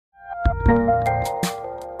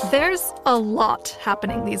There's a lot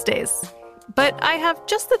happening these days, but I have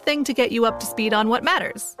just the thing to get you up to speed on what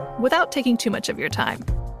matters without taking too much of your time.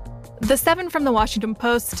 The 7 from the Washington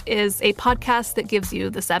Post is a podcast that gives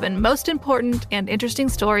you the 7 most important and interesting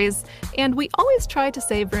stories, and we always try to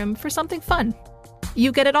save room for something fun.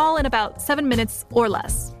 You get it all in about 7 minutes or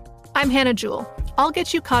less. I'm Hannah Jewell. I'll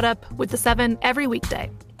get you caught up with the 7 every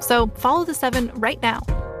weekday. So follow the 7 right now.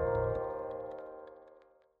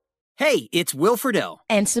 Hey, it's Will Friedle.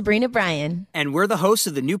 And Sabrina Bryan. And we're the hosts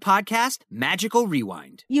of the new podcast, Magical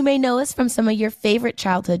Rewind. You may know us from some of your favorite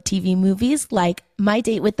childhood TV movies like My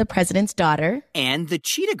Date with the President's Daughter. And the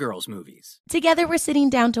Cheetah Girls movies. Together, we're sitting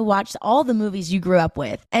down to watch all the movies you grew up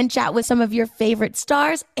with and chat with some of your favorite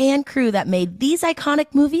stars and crew that made these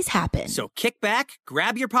iconic movies happen. So kick back,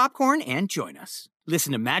 grab your popcorn, and join us.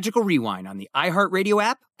 Listen to Magical Rewind on the iHeartRadio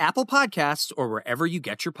app, Apple Podcasts, or wherever you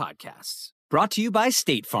get your podcasts. Brought to you by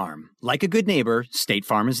State Farm. Like a good neighbor, State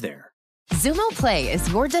Farm is there. Xumo Play is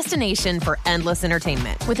your destination for endless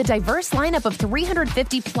entertainment. With a diverse lineup of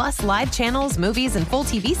 350-plus live channels, movies, and full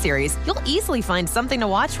TV series, you'll easily find something to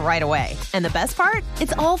watch right away. And the best part?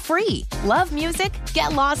 It's all free. Love music?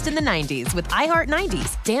 Get lost in the 90s with iHeart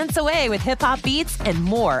 90s. Dance away with hip-hop beats and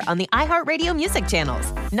more on the iHeartRadio music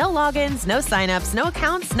channels. No logins, no signups, no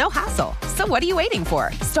accounts, no hassle. So what are you waiting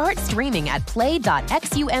for? Start streaming at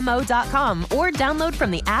play.xumo.com or download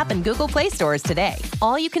from the app and Google Play stores today.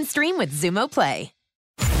 All you can stream with Xumo Play.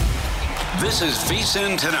 This is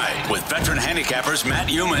VSiN Tonight with veteran handicappers Matt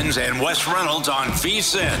Humans and Wes Reynolds on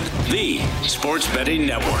VSiN, the sports betting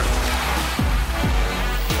network.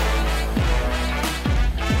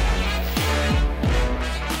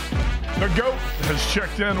 The GOAT has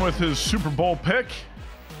checked in with his Super Bowl pick.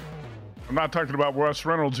 I'm not talking about Wes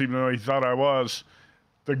Reynolds, even though he thought I was.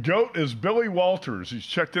 The GOAT is Billy Walters. He's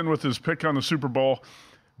checked in with his pick on the Super Bowl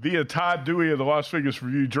via Todd Dewey of the Las Vegas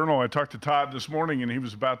Review-Journal. I talked to Todd this morning, and he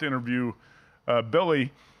was about to interview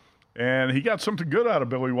Billy, and he got something good out of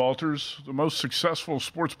Billy Walters, the most successful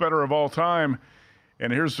sports bettor of all time.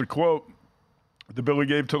 And here's the quote that Billy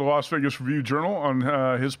gave to the Las Vegas Review-Journal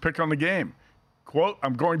on his pick on the game. Quote,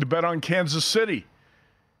 "I'm going to bet on Kansas City.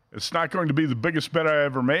 It's not going to be the biggest bet I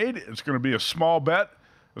ever made. It's going to be a small bet.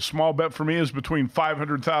 A small bet for me is between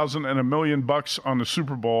 $500,000 and $1 million on the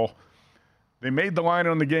Super Bowl. They made the line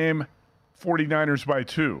on the game, 49ers by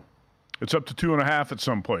 2. It's up to 2.5 at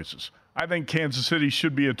some places. I think Kansas City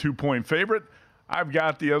should be a 2-point favorite. I've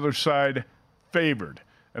got the other side favored."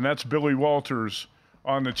 And that's Billy Walters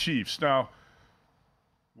on the Chiefs. Now,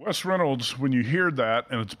 Wes Reynolds, when you hear that,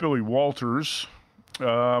 and it's Billy Walters,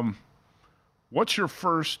 what's your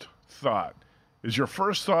first thought? Is your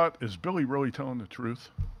first thought, is Billy really telling the truth?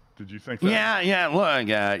 Did you think that? Yeah. Look,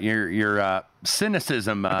 your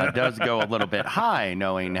cynicism does go a little bit high,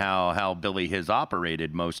 knowing how Billy has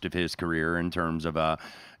operated most of his career in terms of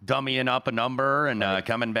dummying up a number and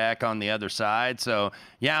coming back on the other side. So,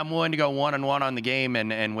 yeah, I'm willing to go 1-1 on the game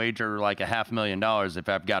and wager like $500,000 if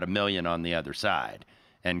I've got $1 million on the other side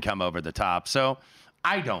and come over the top. So,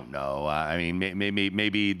 I don't know. I mean,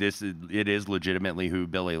 maybe it is legitimately who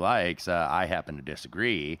Billy likes. I happen to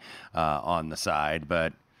disagree on the side,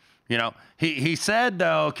 but. You know, he said,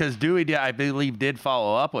 though, because Dewey, I believe, did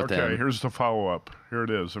follow up with him. Okay, here's the follow-up. Here it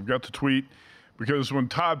is. I've got the tweet because when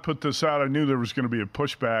Todd put this out, I knew there was going to be a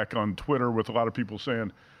pushback on Twitter with a lot of people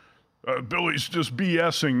saying, Billy's just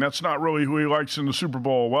BSing. That's not really who he likes in the Super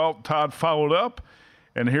Bowl. Well, Todd followed up,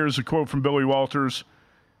 and here's a quote from Billy Walters.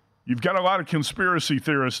 "You've got a lot of conspiracy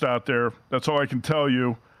theorists out there. That's all I can tell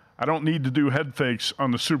you. I don't need to do head fakes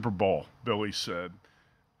on the Super Bowl," Billy said.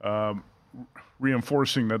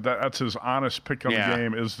 Reinforcing that's his honest pick on the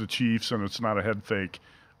game is the Chiefs, and it's not a head fake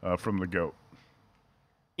from the GOAT.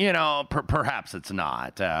 You know, perhaps it's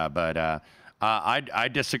not, but I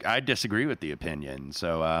disagree with the opinion.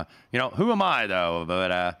 So, you know, who am I, though?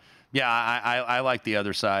 But, yeah, I like the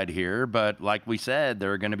other side here. But like we said,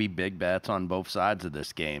 there are going to be big bets on both sides of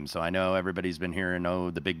this game. So I know everybody's been hearing,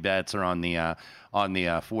 the big bets are on the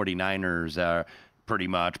 49ers pretty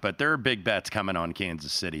much, but there are big bets coming on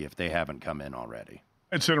Kansas City if they haven't come in already.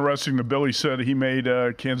 It's interesting that Billy said he made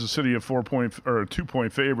Kansas City a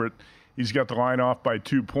 2-point favorite. He's got the line off by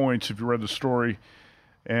 2 points, if you read the story.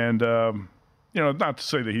 And, not to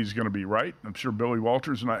say that he's going to be right. I'm sure Billy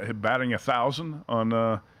Walters not batting 1,000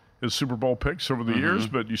 on his Super Bowl picks over the years,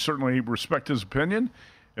 but you certainly respect his opinion.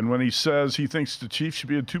 And when he says he thinks the Chiefs should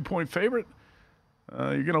be a 2-point favorite,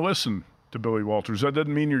 you're going to listen to Billy Walters. That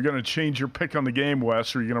doesn't mean you're going to change your pick on the game,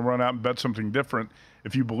 Wes, or you're going to run out and bet something different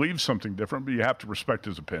if you believe something different, but you have to respect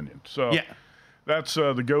his opinion. So that's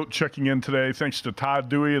the GOAT checking in today. Thanks to Todd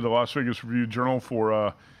Dewey of the Las Vegas Review-Journal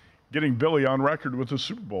for getting Billy on record with a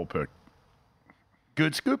Super Bowl pick.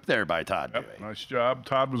 Good scoop there by Todd. Yep, nice job.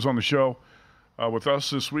 Todd was on the show with us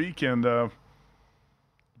this week, and been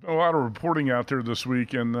a lot of reporting out there this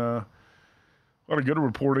week, and a lot of good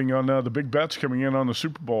reporting on the big bets coming in on the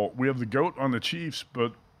Super Bowl. We have the GOAT on the Chiefs,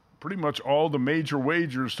 but pretty much all the major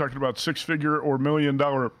wagers talking about six-figure or $1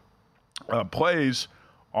 million plays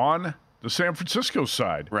on the San Francisco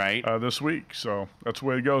side this week. So that's the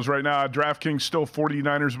way it goes right now. DraftKings still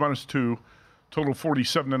 49ers -2, total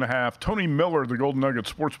 47.5. Tony Miller, the Golden Nugget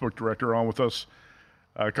Sportsbook Director, on with us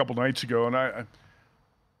a couple nights ago, and I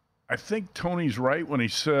think Tony's right when he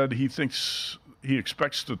said he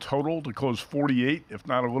expects the total to close 48, if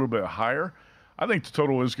not a little bit higher. I think the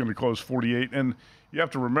total is going to close 48, and you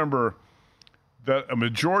have to remember that a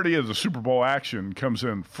majority of the Super Bowl action comes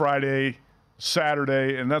in Friday,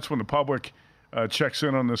 Saturday, and that's when the public checks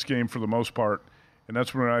in on this game for the most part, and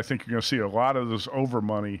that's when I think you're going to see a lot of this over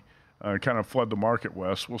money kind of flood the market,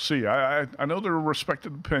 Wes. We'll see. I know there are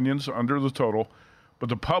respected opinions under the total, but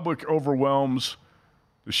the public overwhelms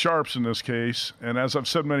the sharps in this case, and as I've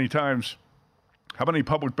said many times, how many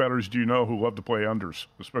public bettors do you know who love to play unders,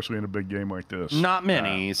 especially in a big game like this? Not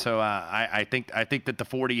many. So I think that the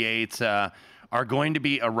 48s are going to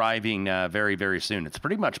be arriving very, very soon. It's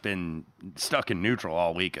pretty much been stuck in neutral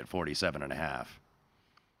all week at 47.5.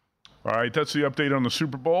 All right, that's the update on the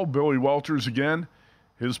Super Bowl. Billy Walters again,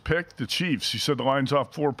 his pick, the Chiefs. He said the line's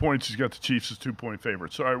off 4 points. He's got the Chiefs as 2-point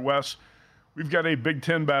favorites. All right, Wes, we've got a Big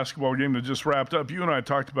Ten basketball game that just wrapped up. You and I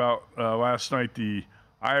talked about last night the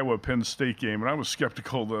Iowa-Penn State game, and I was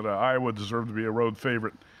skeptical that Iowa deserved to be a road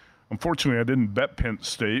favorite. Unfortunately, I didn't bet Penn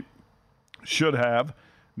State. Should have.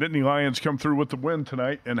 Nittany Lions come through with the win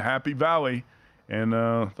tonight in Happy Valley, and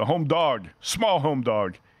the home dog, small home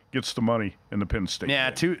dog, gets the money in the Penn State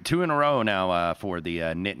game. two in a row now for the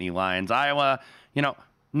Nittany Lions. Iowa,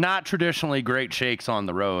 not traditionally great shakes on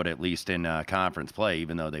the road, at least in conference play,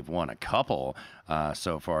 even though they've won a couple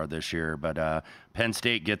so far this year. But Penn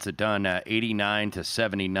State gets it done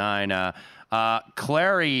 89-79.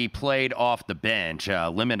 Clary played off the bench,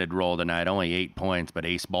 limited role tonight, only 8 points, but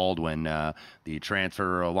Ace Baldwin, the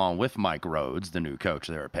transfer along with Mike Rhodes, the new coach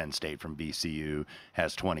there at Penn State from VCU,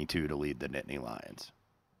 has 22 to lead the Nittany Lions.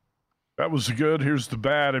 That was the good. Here's the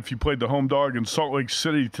bad. If you played the home dog in Salt Lake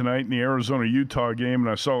City tonight in the Arizona-Utah game, and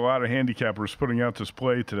I saw a lot of handicappers putting out this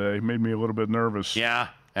play today, it made me a little bit nervous. Yeah,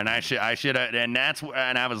 and I should have, and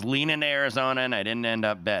I was leaning to Arizona, and I didn't end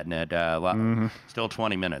up betting it. Still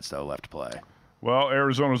 20 minutes though left to play. Well,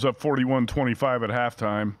 Arizona's up 41-25 at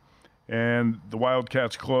halftime, and the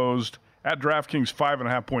Wildcats closed at DraftKings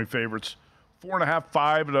 5.5-point favorites, 4.5,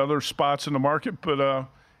 5 at other spots in the market, but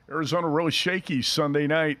Arizona really shaky Sunday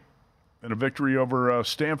night. And a victory over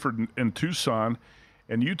Stanford in Tucson.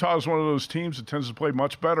 And Utah is one of those teams that tends to play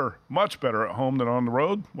much better at home than on the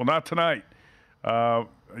road. Well, not tonight. A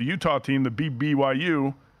Utah team that beat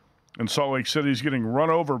BYU in Salt Lake City is getting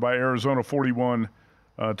run over by Arizona 41-25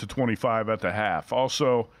 at the half.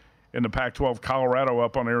 Also in the Pac-12, Colorado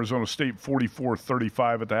up on Arizona State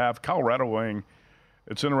 44-35 at the half. Colorado laying,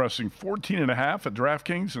 it's interesting, 14.5 at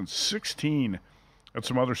DraftKings and 16 at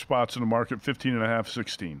some other spots in the market, 15.5,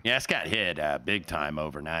 16. Yeah, it's got hit big time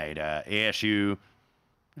overnight. ASU,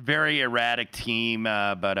 very erratic team,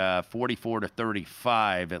 but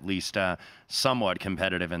 44-35, at least somewhat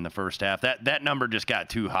competitive in the first half. That number just got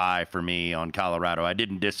too high for me on Colorado. I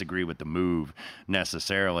didn't disagree with the move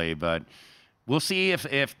necessarily, but we'll see if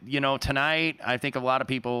tonight, I think a lot of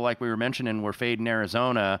people, like we were mentioning, were fading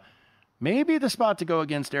Arizona. Maybe the spot to go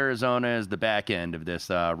against Arizona is the back end of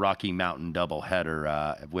this Rocky Mountain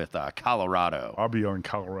doubleheader with Colorado. I'll be on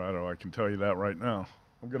Colorado. I can tell you that right now.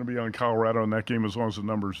 I'm going to be on Colorado in that game as long as the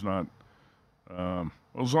number's not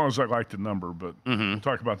as long as I like the number, but we'll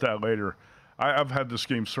talk about that later. I've had this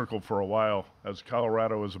game circled for a while as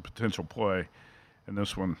Colorado is a potential play in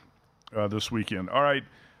this one this weekend. All right,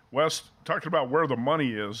 Wes, talking about where the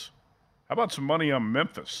money is, how about some money on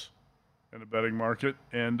Memphis in the betting market?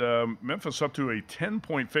 And Memphis up to a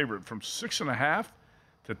 10-point favorite from 6.5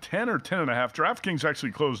 to 10 or 10.5. DraftKings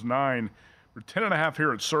actually closed 9. We're 10.5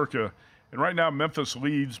 here at Circa. And right now Memphis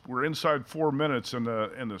leads. We're inside 4 minutes, and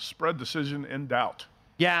the spread decision in doubt.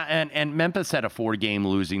 Yeah, and Memphis had a 4-game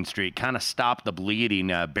losing streak, kind of stopped the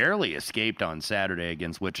bleeding, barely escaped on Saturday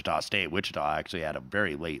against Wichita State. Wichita actually had a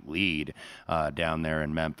very late lead down there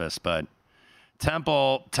in Memphis, but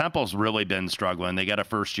Temple's really been struggling. They got a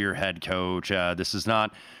first-year head coach. This is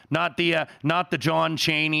not the John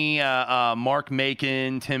Chaney, Mark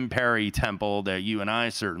Macon, Tim Perry Temple that you and I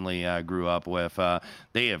certainly grew up with.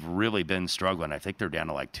 They have really been struggling. I think they're down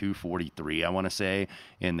to like 243, I want to say,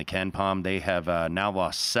 in the Ken Palm. They have now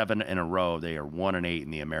lost 7 in a row. They are 1-8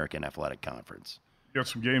 in the American Athletic Conference. Got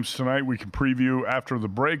some games tonight we can preview after the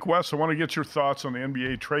break. Wes, I want to get your thoughts on the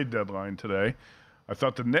NBA trade deadline today. I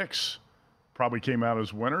thought the Knicks probably came out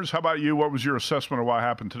as winners. How about you? What was your assessment of what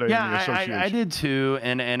happened today in the association? I did too,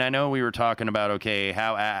 and I know we were talking about, okay,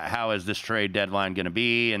 how is this trade deadline going to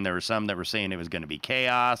be? And there were some that were saying it was going to be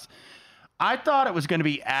chaos. I thought it was going to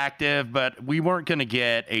be active, but we weren't going to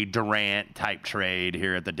get a Durant-type trade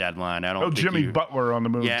here at the deadline. I don't think Jimmy Butler on the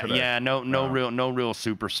move today. Yeah, no real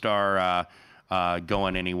superstar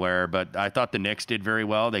going anywhere. But I thought the Knicks did very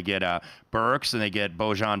well. They get Burks and they get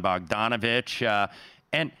Bojan Bogdanovic.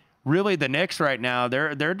 And really, the Knicks right now,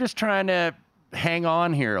 they're just trying to hang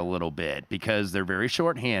on here a little bit because they're very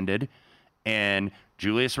shorthanded. And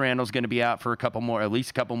Julius Randle's going to be out for at least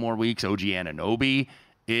a couple more weeks. OG Anunoby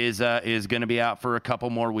is going to be out for a couple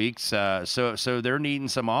more weeks. So they're needing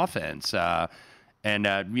some offense.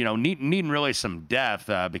 Needing really some depth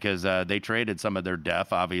because they traded some of their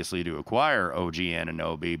depth, obviously, to acquire OG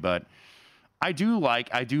Anunoby. But I do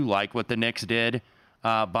like what the Knicks did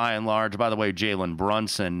by and large. By the way, Jalen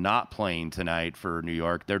Brunson not playing tonight for New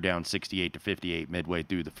York. They're down 68-58 midway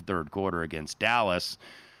through the third quarter against Dallas,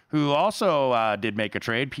 who also did make a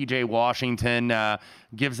trade. P.J. Washington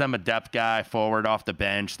gives them a depth guy forward off the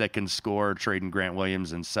bench that can score, trading Grant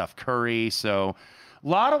Williams and Seth Curry. So a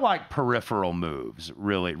lot of peripheral moves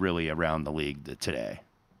really around the league today.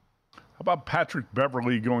 How about Patrick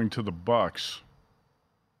Beverley going to the Bucks?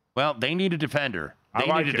 Well, they need a defender.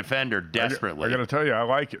 They need a defender desperately. I got to tell you, I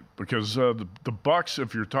like it because the Bucks,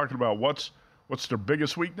 if you're talking about what's their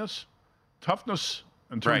biggest weakness, toughness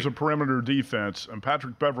in terms of perimeter defense, and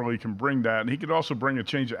Patrick Beverley can bring that, and he could also bring a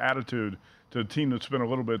change of attitude to a team that's been a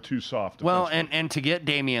little bit too soft. Well, and to get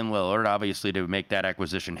Damian Lillard, obviously, to make that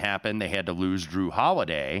acquisition happen, they had to lose Drew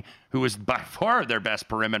Holiday, who was by far their best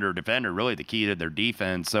perimeter defender, really the key to their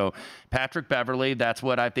defense. So Patrick Beverley, that's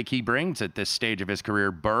what I think he brings at this stage of his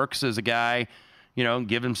career. Burks is a guy,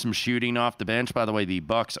 give him some shooting off the bench. By the way, the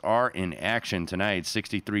Bucks are in action tonight,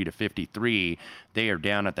 63-53. They are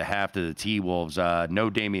down at the half to the T-Wolves. No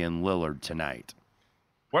Damian Lillard tonight.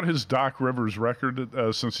 What is Doc Rivers' record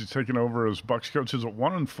since he's taken over as Bucks coach? Is it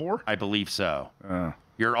 1-4? I believe so.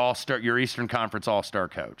 Your Eastern Conference All-Star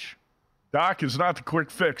coach. Doc is not the quick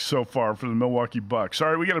fix so far for the Milwaukee Bucks. All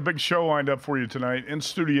right, we got a big show lined up for you tonight. In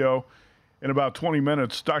studio in about 20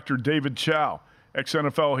 minutes, Dr. David Chow,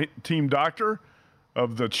 ex-NFL team doctor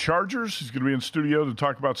of the Chargers. He's going to be in studio to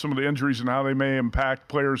talk about some of the injuries and how they may impact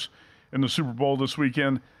players in the Super Bowl this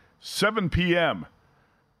weekend. 7 p.m.,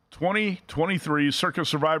 2023 Circus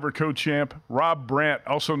Survivor co-champ Rob Brandt,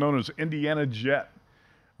 also known as Indiana Jet,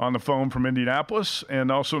 on the phone from Indianapolis.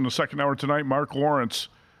 And also in the second hour tonight, Mark Lawrence,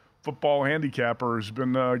 football handicapper, has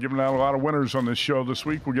been giving out a lot of winners on this show this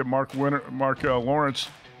week. We'll get Mark Lawrence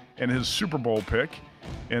and his Super Bowl pick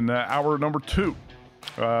in hour number 2.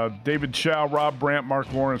 David Chow, Rob Brandt,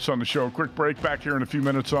 Mark Lawrence on the show. Quick break, back here in a few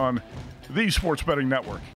minutes on the Sports Betting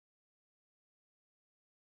Network.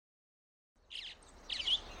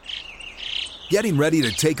 Getting ready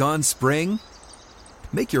to take on spring?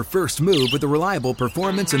 Make your first move with the reliable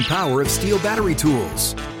performance and power of Steel battery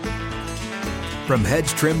tools. From hedge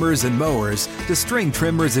trimmers and mowers to string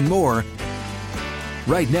trimmers and more,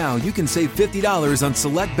 right now you can save $50 on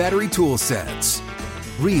select battery tool sets.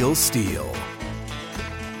 Real Steel.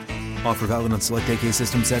 Offer valid on select AK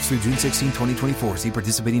system sets through June 16, 2024. See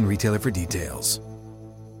participating retailer for details.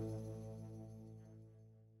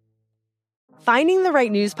 Finding the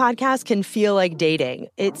right news podcast can feel like dating.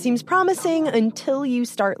 It seems promising until you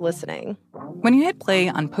start listening. When you hit play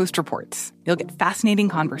on Post Reports, you'll get fascinating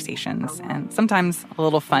conversations and sometimes a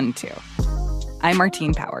little fun, too. I'm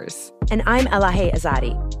Martine Powers. And I'm Elahe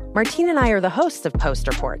Azadi. Martine and I are the hosts of Post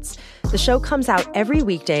Reports. The show comes out every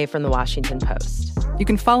weekday from the Washington Post. You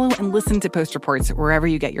can follow and listen to Post Reports wherever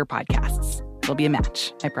you get your podcasts. It'll be a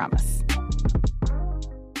match, I promise.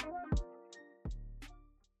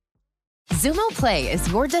 Zumo Play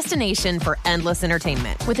is your destination for endless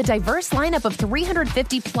entertainment. With a diverse lineup of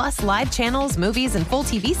 350 plus live channels, movies, and full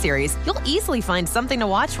TV series, you'll easily find something to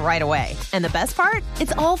watch right away. And the best part?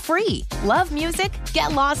 It's all free. Love music?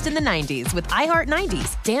 Get lost in the 90s with iHeart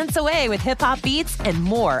 90s, dance away with hip-hop beats, and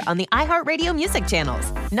more on the iHeartRadio music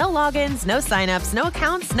channels. No logins, no signups, no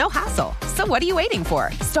accounts, no hassle. So what are you waiting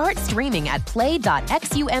for? Start streaming at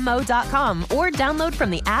play.xumo.com or download from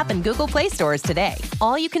the app and Google Play stores today.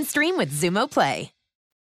 All you can stream with Zumo Play.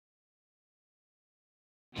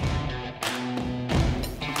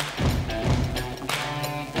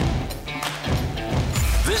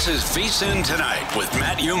 This is VSiN Tonight with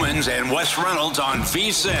Matt Humans and Wes Reynolds on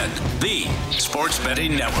VSiN, the sports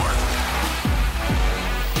betting network.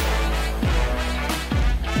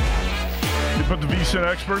 You put the VSiN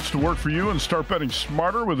experts to work for you and start betting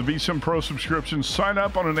smarter with a VSiN Pro subscription. Sign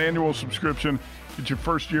up on an annual subscription. Get your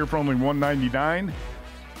first year for only $199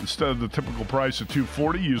 instead of the typical price of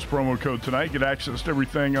 $240. Use promo code tonight. Get access to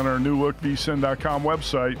everything on our new look VSiN.com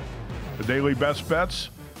website. The daily best bets,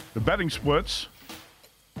 the betting splits,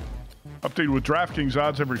 updated with DraftKings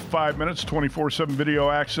odds every 5 minutes, 24/7 video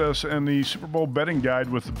access, and the Super Bowl betting guide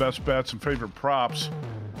with the best bets and favorite props.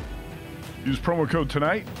 Use promo code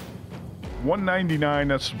tonight. $199,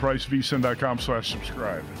 that's the price,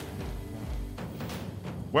 vsin.com/subscribe.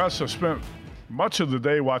 Wes, I spent much of the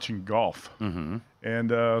day watching golf.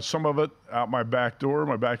 And some of it out my back door,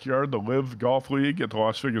 my backyard, the Live Golf League at the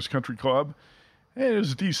Las Vegas Country Club. And it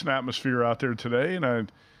was a decent atmosphere out there today,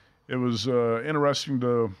 and it was interesting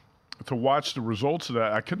to watch the results of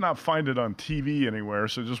that. I could not find it on TV anywhere,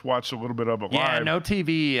 so just watched a little bit of it live. Yeah, no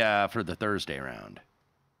TV for the Thursday round.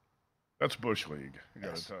 That's Bush League, I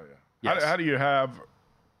got to tell you. Yes. How do you have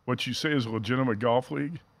what you say is a legitimate golf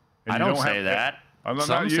league? I don't say that. Some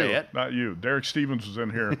not you, say it. Not you. Derek Stevens was in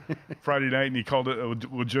here Friday night, and he called it a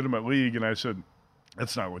legitimate league, and I said,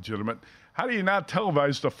 that's not legitimate. How do you not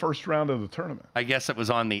televise the first round of the tournament? I guess it was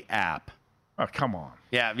on the app. Oh, come on.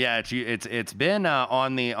 Yeah. It's been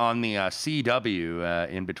on the CW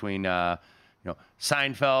in between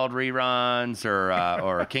Seinfeld reruns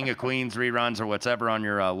or King of Queens reruns or whatever on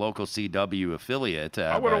your local CW affiliate.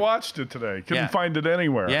 I would have watched it today. Couldn't find it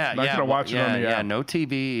anywhere. Yeah, not gonna watch it on the app. Yeah, no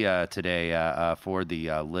TV today for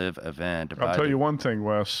the Live event. I'll tell you one thing,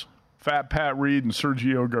 Wes. Fat Pat Reed and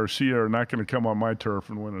Sergio Garcia are not going to come on my turf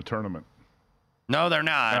and win a tournament. No, they're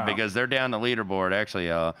not, because they're down the leaderboard. Actually,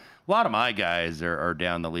 a lot of my guys are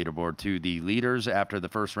down the leaderboard, too. The leaders after the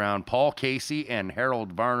first round, Paul Casey and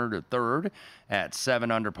Harold Varner III at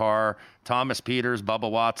 7 under par. Thomas Peters,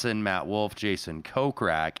 Bubba Watson, Matt Wolf, Jason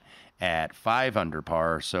Kokrak at 5 under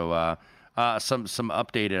par. So some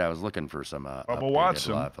updated, I was looking for some Bubba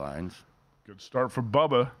Watson. live lines. Good start for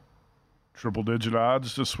Bubba. Triple-digit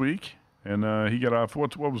odds this week. And he got off,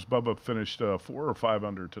 what was Bubba finished, 4 or 5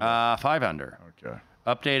 under today? 5 under. Okay.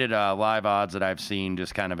 Updated live odds that I've seen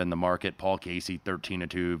just kind of in the market. Paul Casey,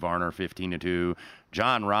 13-2. Varner, 15-2.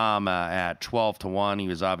 John Rahm at 12-1. He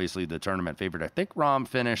was obviously the tournament favorite. I think Rahm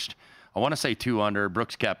finished, I want to say 2 under.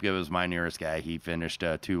 Brooks Koepka was my nearest guy. He finished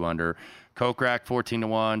 2 under. Kokrak,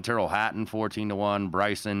 14-1. Tyrrell Hatton, 14-1.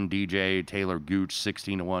 Bryson, DJ, Taylor Gooch,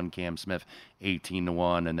 16-1. Cam Smith,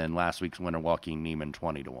 18-1. And then last week's winner, Joaquin Neiman,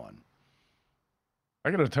 20-1. I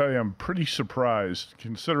got to tell you, I'm pretty surprised,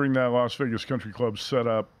 considering that Las Vegas Country Club set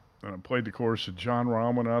up, and I played the course that John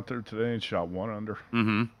Rahm went out there today and shot 1 under.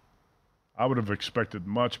 Mm-hmm. I would have expected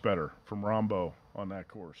much better from Rombo on that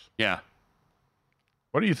course. Yeah.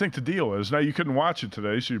 What do you think the deal is? Now, you couldn't watch it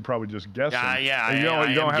today, so you're probably just guessing. I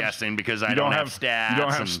am guessing because I don't have stats. You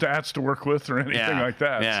don't have stats to work with or anything like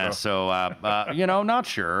that. Yeah, so not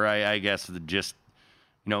sure. I guess just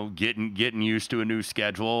getting used to a new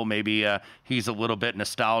schedule. Maybe he's a little bit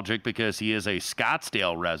nostalgic because he is a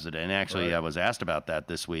Scottsdale resident. Actually, right. I was asked about that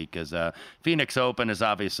this week because Phoenix Open is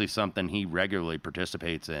obviously something he regularly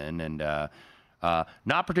participates in, and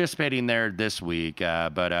not participating there this week.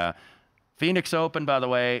 But Phoenix Open, by the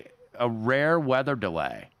way, a rare weather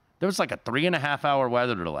delay. There was like a 3.5-hour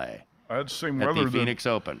weather delay. That's the same at weather. The Phoenix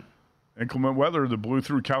Open. Inclement weather that blew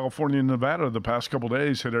through California and Nevada the past couple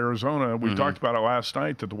days, hit Arizona. We talked about it last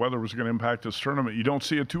night that the weather was going to impact this tournament. You don't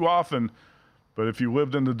see it too often, but if you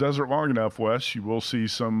lived in the desert long enough, Wes, you will see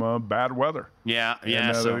some bad weather. Yeah.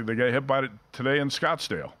 And, they got hit by it today in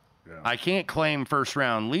Scottsdale. Yeah. I can't claim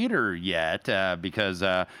first-round leader yet because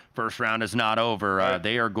first round is not over. Right.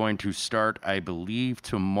 They are going to start, I believe,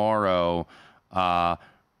 tomorrow,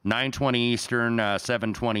 9:20 Eastern,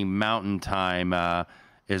 7:20 Mountain Time.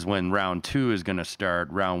 Is when round 2 is going to start.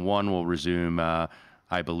 Round 1 will resume,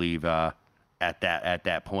 I believe, at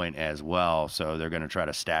that point as well. So they're going to try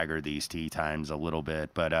to stagger these tee times a little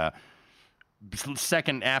bit. But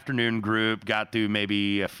second afternoon group got through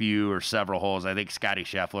maybe a few or several holes. I think Scotty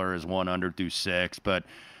Scheffler is 1 under through 6, but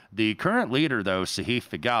the current leader, though, Sahith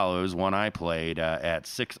Theegala, is one I played at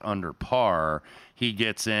 6 under par. He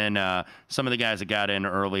gets in some of the guys that got in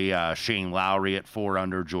early, Shane Lowry at 4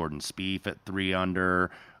 under, Jordan Spieth at 3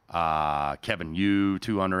 under, Kevin Yu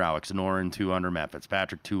 2 under, Alex Noren 2 under, Matt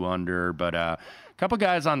Fitzpatrick 2 under, but a couple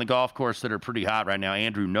guys on the golf course that are pretty hot right now.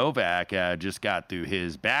 Andrew Novak just got through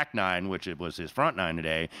his back 9, which it was his front 9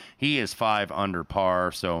 today. He is 5 under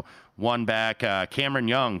par, so one back. Cameron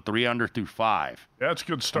Young 3 under through 5. That's a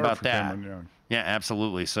good start for Cameron Young. Yeah,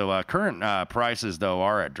 absolutely. So current prices, though,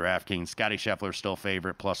 are at DraftKings. Scotty Scheffler still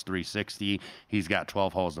favorite, plus 360. He's got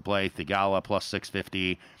 12 holes to play. Theegala, plus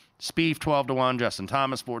 650. Spieth, 12-1. Justin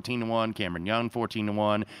Thomas, 14-1. Cameron Young,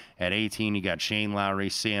 14-1. At 18, you got Shane Lowry,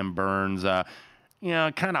 Sam Burns.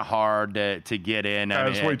 Kind of hard to get in.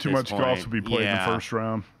 There's way too much golf to be played in the first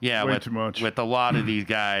round. Yeah, way too much. With a lot of these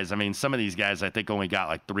guys, some of these guys I think only got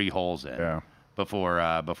like 3 holes in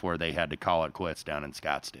before they had to call it quits down in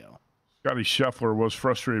Scottsdale. Scotty Scheffler was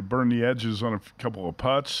frustrated, burned the edges on a couple of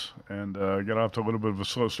putts, and got off to a little bit of a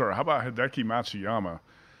slow start. How about Hideki Matsuyama?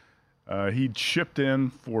 He chipped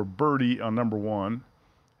in for birdie on number 1,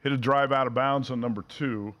 hit a drive out of bounds on number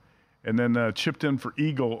 2, and then chipped in for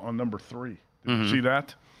eagle on number 3. Did you see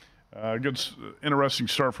that? Good, interesting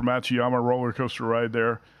start for Matsuyama, roller coaster ride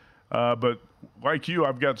there. But like you,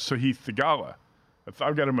 I've got Sahith Theegala.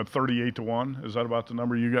 I've got him at 38-1. Is that about the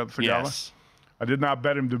number you got, Theegala? Yes. I did not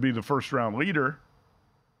bet him to be the first-round leader,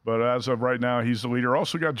 but as of right now, he's the leader.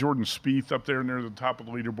 Also got Jordan Spieth up there near the top of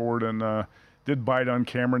the leaderboard, and did bite on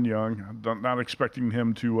Cameron Young. Not expecting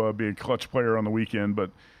him to be a clutch player on the weekend, but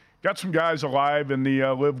got some guys alive in the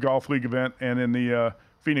Live Golf League event and in the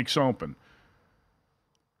Phoenix Open.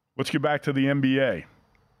 Let's get back to the NBA.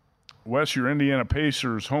 Wes, your Indiana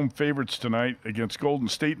Pacers home favorites tonight against Golden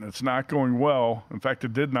State, and it's not going well. In fact,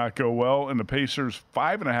 it did not go well. And the Pacers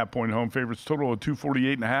 5.5-point home favorites, total of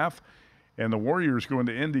 248.5. And the Warriors go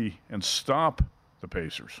into Indy and stomp the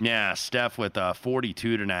Pacers. Yeah, Steph with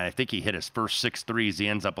 42 tonight. I think he hit his first 6 threes. He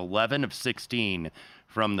ends up 11 of 16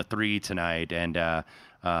 from the 3 tonight, and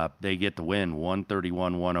they get the win,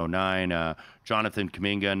 131-109. Jonathan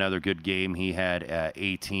Kuminga, another good game. He had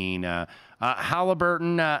 18.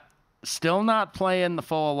 Halliburton still not playing the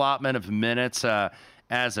full allotment of minutes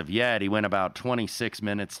as of yet. He went about 26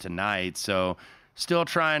 minutes tonight, so still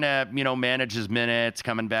trying to manage his minutes,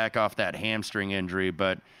 coming back off that hamstring injury.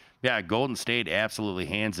 But yeah, Golden State absolutely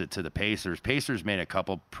hands it to the Pacers. Pacers made a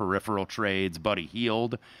couple peripheral trades. Buddy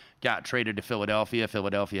Hield got traded to Philadelphia.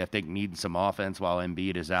 Philadelphia, I think, needs some offense while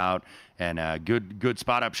Embiid is out. And a good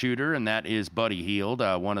spot-up shooter, and that is Buddy Hield,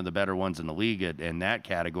 one of the better ones in the league in that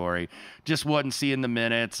category. Just wasn't seeing the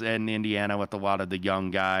minutes in Indiana with a lot of the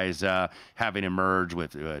young guys having emerged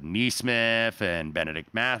with Nesmith and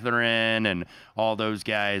Benedict Mathurin and all those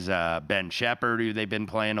guys, Ben Shepherd, who they've been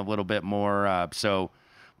playing a little bit more. So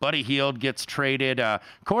Buddy Hield gets traded.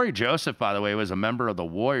 Corey Joseph, by the way, was a member of the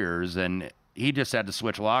Warriors, and he just had to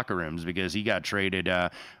switch locker rooms because he got traded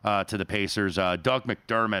to the Pacers. Doug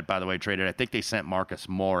McDermott, by the way, traded. I think they sent Marcus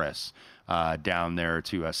Morris down there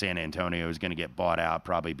to San Antonio. He's going to get bought out,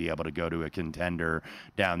 probably be able to go to a contender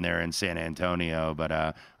down there in San Antonio.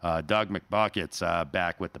 But Doug McBucket's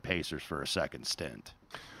back with the Pacers for a second stint.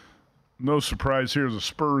 No surprise here, the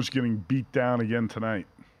Spurs getting beat down again tonight.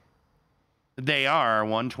 They are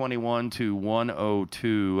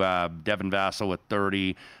 121-102. Devin Vassell with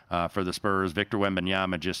 30 for the Spurs. Victor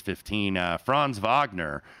Wembanyama just 15. Franz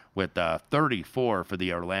Wagner with 34 for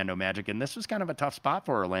the Orlando Magic. And this was kind of a tough spot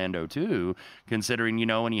for Orlando, too, considering,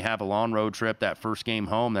 when you have a long road trip, that first game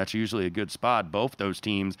home, that's usually a good spot. Both those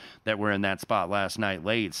teams that were in that spot last night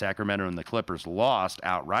late, Sacramento and the Clippers, lost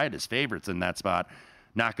outright as favorites in that spot.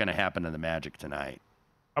 Not going to happen to the Magic tonight.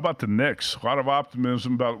 How about the Knicks? A lot of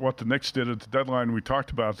optimism about what the Knicks did at the deadline. We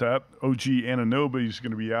talked about that. OG Anunoby is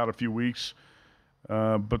going to be out a few weeks.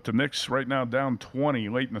 But the Knicks right now down 20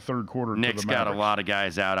 late in the third quarter. Knicks got a lot of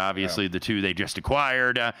guys out. Obviously, the 2 they just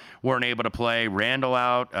acquired weren't able to play. Randall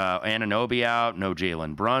out, Anunoby out, no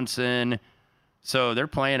Jalen Brunson. So they're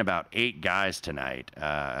playing about 8 guys tonight.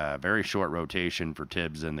 Very short rotation for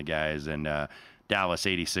Tibbs and the guys. And Dallas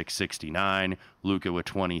 86-69, Luka with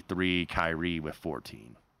 23, Kyrie with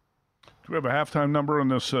 14. Do we have a halftime number on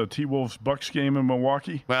this T-Wolves Bucks game in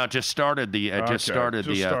Milwaukee? Well, it just started the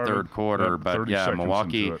third quarter, but yeah,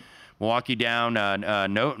 Milwaukee down.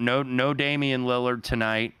 No Damian Lillard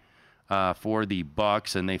tonight for the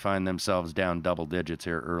Bucks, and they find themselves down double digits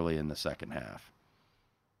here early in the second half.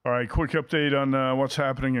 All right, quick update on what's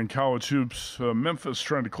happening in college hoops. Memphis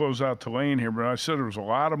trying to close out Tulane here, but I said there was a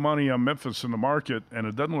lot of money on Memphis in the market, and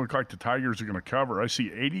it doesn't look like the Tigers are going to cover. I see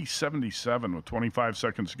 80-77 with 25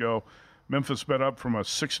 seconds to go. Memphis bet up from a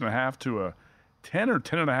 6.5 to a 10 or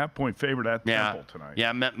 10.5 point favorite at Temple tonight.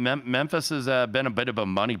 Yeah, Memphis has been a bit of a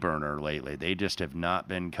money burner lately. They just have not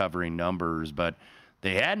been covering numbers, but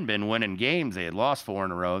they hadn't been winning games. They had lost 4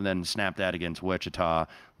 in a row and then snapped that against Wichita.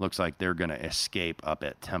 Looks like they're going to escape up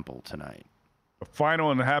at Temple tonight. The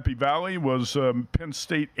final in the Happy Valley was Penn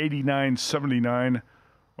State 89-79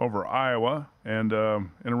 over Iowa. And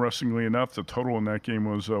interestingly enough, the total in that game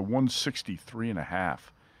was 163.5.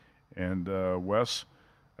 And, Wes,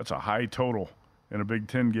 that's a high total in a Big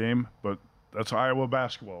Ten game, but that's Iowa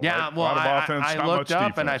basketball. Yeah, right? well, a lot of offense, I not looked much up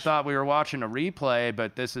defense. and I thought we were watching a replay,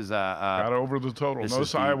 but this is got over the total.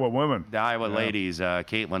 Notice Iowa women. The Iowa ladies,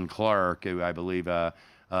 Caitlin Clark, who I believe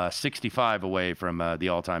 65 away from the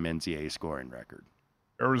all-time NCAA scoring record.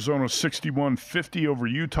 Arizona 61-50 over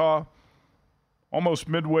Utah. Almost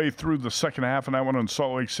midway through the second half, and that one in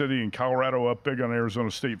Salt Lake City, and Colorado up big on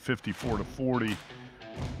Arizona State 54-40.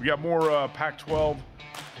 We got more Pac-12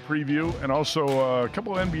 preview and also a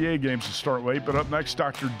couple of NBA games to start late. But up next,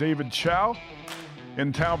 Dr. David Chow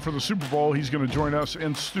in town for the Super Bowl. He's going to join us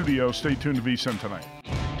in studio. Stay tuned to VSiN tonight.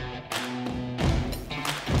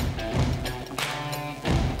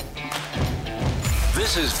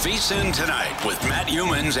 This is VSiN Tonight with Matt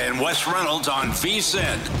Humans and Wes Reynolds on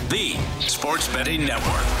VSiN, the sports betting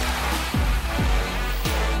network.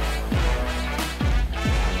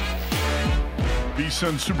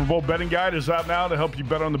 VSiN Super Bowl betting guide is out now to help you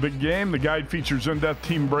bet on the big game. The guide features in-depth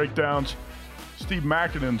team breakdowns, Steve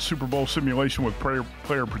Makinen's Super Bowl simulation with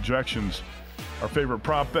player projections, our favorite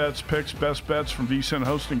prop bets, picks, best bets from VSiN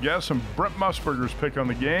host and guests, and Brent Musburger's pick on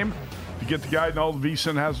the game. To get the guide and all the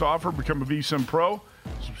VSiN has to offer, become a VSiN Pro.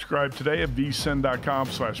 Subscribe today at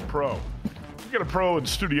vsin.com/pro. We got a pro in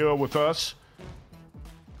studio with us.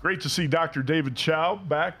 Great to see Dr. David Chow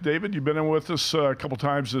back. David, you've been in with us a couple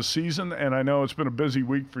times this season, and I know it's been a busy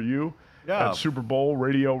week for you at Super Bowl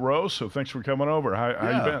Radio Row, so thanks for coming over. How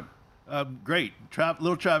you been? Great.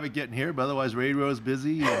 Little traffic getting here, but otherwise Radio is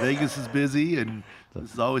busy, and Vegas is busy, and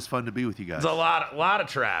this is always fun to be with you guys. There's a lot of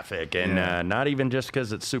traffic, and not even just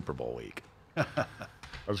because it's Super Bowl week.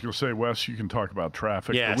 I was going to say, Wes, you can talk about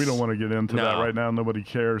traffic, yes. but we don't want to get into that right now. Nobody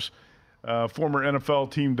cares. Former NFL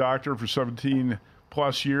team doctor for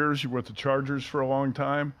 17-plus years. You were with the Chargers for a long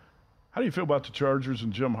time. How do you feel about the Chargers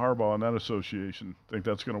and Jim Harbaugh and that association? Think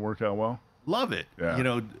that's going to work out well? Love it. Yeah. You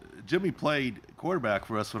know, Jimmy played quarterback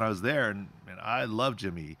for us when I was there, and I love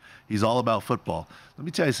Jimmy. He's all about football. Let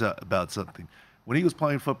me tell you about something. When he was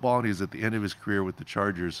playing football and he was at the end of his career with the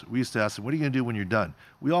Chargers, we used to ask him, what are you going to do when you're done?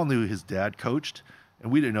 We all knew his dad coached,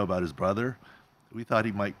 and we didn't know about his brother. We thought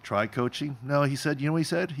he might try coaching. No, he said, you know what he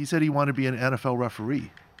said? He said he wanted to be an NFL referee.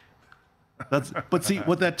 But see,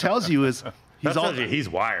 what that tells you is he's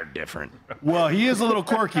wired different. Well, he is a little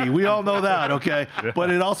quirky. We all know that, okay? Yeah. But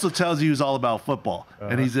it also tells you he's all about football.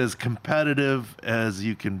 And he's as competitive as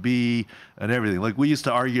you can be and everything. Like, we used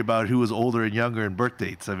to argue about who was older and younger in birth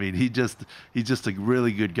dates. I mean, he's just a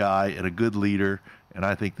really good guy and a good leader. And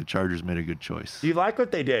I think the Chargers made a good choice. Do you like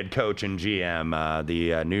what they did, coach and GM,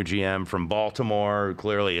 the new GM from Baltimore, who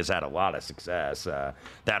clearly has had a lot of success,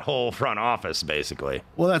 that whole front office, basically?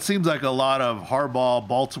 Well, that seems like a lot of Harbaugh,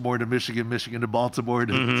 Baltimore to Michigan, Michigan to Baltimore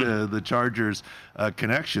to the Chargers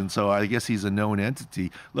connection. So I guess he's a known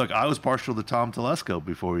entity. Look, I was partial to Tom Telesco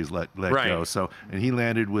before he's let go. So, and he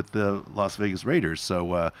landed with the Las Vegas Raiders.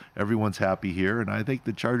 So everyone's happy here. And I think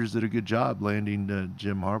the Chargers did a good job landing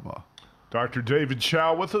Jim Harbaugh. Dr. David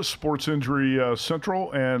Chow with us, Sports Injury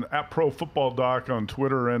Central, and at Pro Football Doc on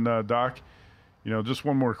Twitter. And, Doc, just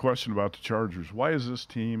one more question about the Chargers. Why is that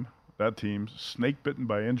team, snake-bitten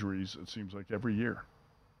by injuries, it seems like, every year?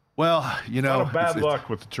 Well, a lot of bad luck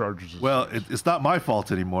with the Chargers. Well, it's not my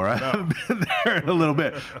fault anymore. I haven't been there in a little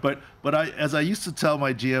bit. But as I used to tell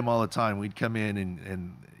my GM all the time, we'd come in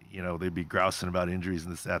and they'd be grousing about injuries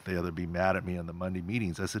and this, that, the other, be mad at me on the Monday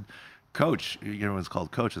meetings. I said, Coach, everyone's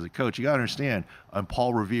called Coach. I said, Coach, you got to understand, I'm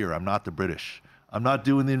Paul Revere. I'm not the British. I'm not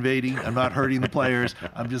doing the invading. I'm not hurting the players.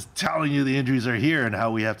 I'm just telling you the injuries are here and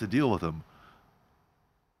how we have to deal with them.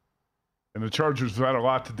 And the Chargers have had a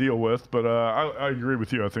lot to deal with, but I agree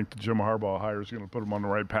with you. I think the Jim Harbaugh hire is going to put them on the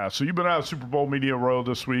right path. So you've been out of Super Bowl Media Row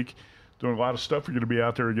this week, doing a lot of stuff. You're going to be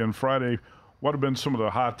out there again Friday. What have been some of the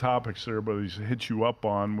hot topics that everybody's hit you up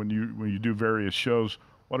on when you do various shows?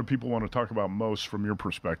 What do people want to talk about most from your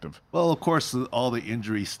perspective? Well, of course, all the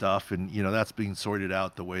injury stuff, and that's being sorted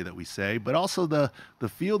out the way that we say, but also the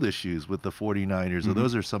field issues with the 49ers. So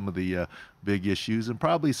those are some of the big issues, and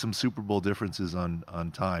probably some Super Bowl differences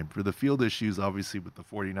on time. For the field issues, obviously, with the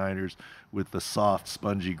 49ers, with the soft,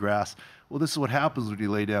 spongy grass, well, this is what happens when you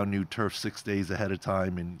lay down new turf 6 days ahead of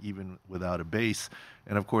time and even without a base.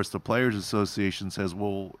 And, of course, the Players Association says,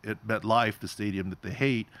 well, at MetLife, the stadium that they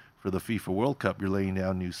hate, for the FIFA World Cup, you're laying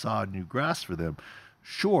down new sod, new grass for them.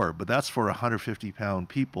 Sure, but that's for 150-pound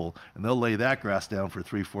people, and they'll lay that grass down for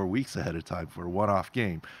 3-4 weeks ahead of time for a one-off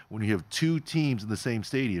game. When you have two teams in the same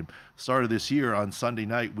stadium, started this year on Sunday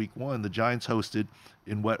night, week 1, the Giants hosted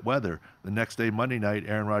in wet weather. The next day, Monday night,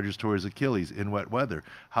 Aaron Rodgers tore his Achilles in wet weather.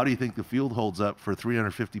 How do you think the field holds up for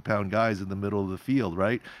 350-pound guys in the middle of the field,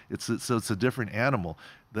 right? So it's a different animal.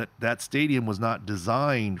 That stadium was not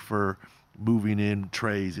designed for moving in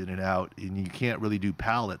trays in and out, and you can't really do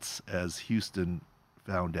pallets, as Houston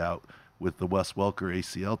found out with the Wes Welker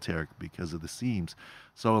ACL tear because of the seams.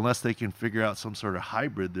 So unless they can figure out some sort of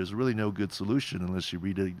hybrid, there's really no good solution unless you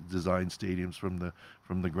redesign stadiums from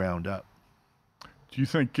the ground up. Do you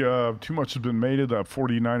think too much has been made of that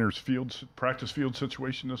 49ers practice field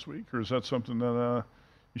situation this week, or is that something that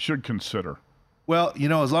you should consider? Well,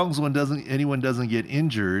 as long as anyone doesn't get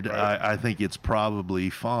injured, right. I think it's probably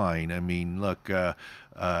fine. I mean, look, one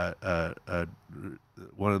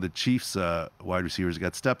of the Chiefs' wide receivers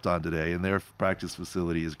got stepped on today, and their practice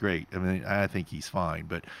facility is great. I mean, I think he's fine.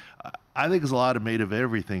 But I think there's a lot made of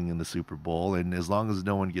everything in the Super Bowl, and as long as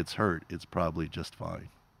no one gets hurt, it's probably just fine.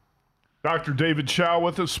 Dr. David Chow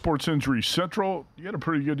with us, Sports Injury Central. You had a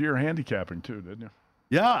pretty good year handicapping, too, didn't you?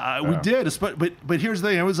 Yeah, we did. But here's the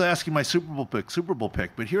thing. I was asking my Super Bowl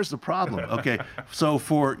pick. But here's the problem. Okay, so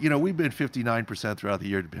we've been 59% throughout the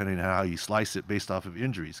year, depending on how you slice it, based off of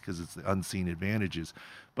injuries, because it's the unseen advantages.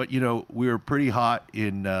 But we were pretty hot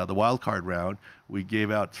in the wild card round. We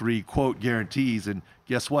gave out 3 quote guarantees, and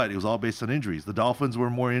guess what? It was all based on injuries. The Dolphins were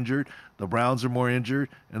more injured, the Browns are more injured,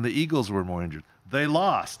 and the Eagles were more injured. They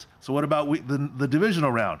lost. So what about the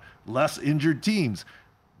divisional round? Less injured teams.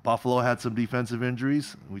 Buffalo had some defensive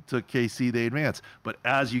injuries. We took KC, they advanced. But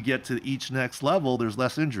as you get to each next level, there's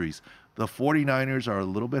less injuries. The 49ers are a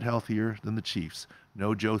little bit healthier than the Chiefs.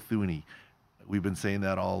 No Joe Thuney. We've been saying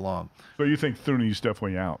that all along. So you think Thuney's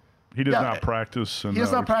definitely out? He does not practice. He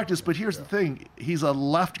does not practice, but here's the thing. He's a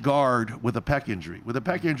left guard with a pec injury. With a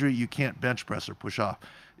pec injury, you can't bench press or push off.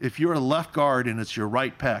 If you're a left guard and it's your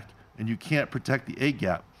right pec and you can't protect the A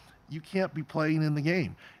gap, you can't be playing in the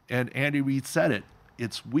game. And Andy Reid said it.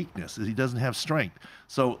 It's weakness. He doesn't have strength.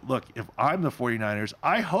 So, look, if I'm the 49ers,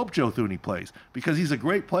 I hope Joe Thuney plays because he's a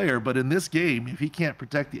great player. But in this game, if he can't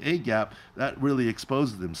protect the A-gap, that really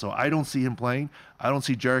exposes him. So I don't see him playing. I don't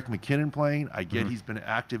see Jerick McKinnon playing. I get he's been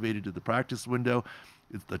activated to the practice window.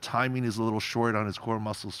 The timing is a little short on his core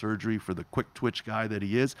muscle surgery for the quick twitch guy that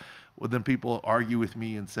he is. Well, then people argue with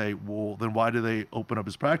me and say, well, then why do they open up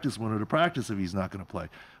his practice window to practice if he's not going to play?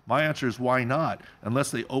 My answer is why not?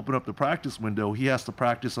 Unless they open up the practice window, he has to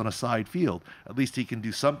practice on a side field. At least he can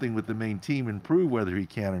do something with the main team and prove whether he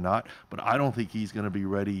can or not, but I don't think he's going to be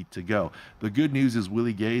ready to go. The good news is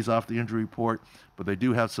Willie Gay's off the injury report, but they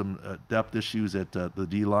do have some depth issues at the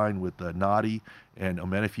D-line with Noddy and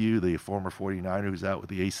Omenefew, the former 49er who's out with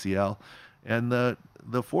the ACL. And the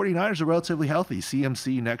 49ers are relatively healthy.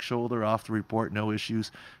 CMC, neck, shoulder, off the report, no issues.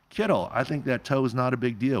 Kittle, I think that toe is not a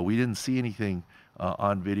big deal. We didn't see anything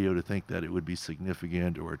on video to think that it would be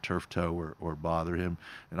significant or a turf toe or bother him.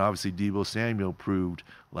 And obviously Deebo Samuel proved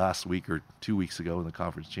last week or 2 weeks ago in the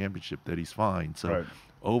conference championship that he's fine. So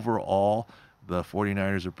overall, the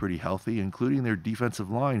 49ers are pretty healthy, including their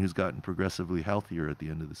defensive line, who's gotten progressively healthier at the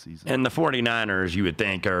end of the season. And the 49ers, you would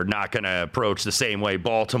think, are not going to approach the same way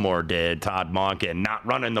Baltimore did, Todd Monken, not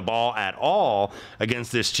running the ball at all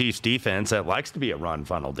against this Chiefs defense that likes to be a run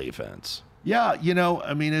funnel defense. Yeah,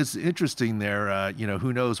 I mean, it's interesting there.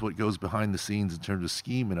 Who knows what goes behind the scenes in terms of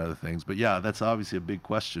scheme and other things. But, yeah, that's obviously a big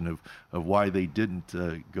question of why they didn't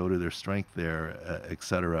go to their strength there, et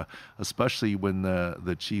cetera, especially when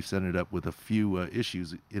the Chiefs ended up with a few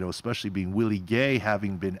issues, especially being Willie Gay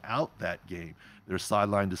having been out that game. Their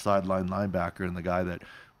sideline-to-sideline linebacker and the guy that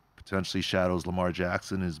potentially shadows Lamar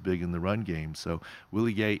Jackson is big in the run game. So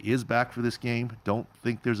Willie Gay is back for this game. Don't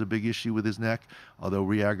think there's a big issue with his neck, although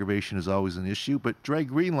re-aggravation is always an issue. But Dre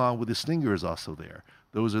Greenlaw with his stinger is also there.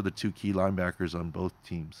 Those are the 2 key linebackers on both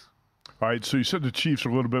teams. All right, so you said the Chiefs are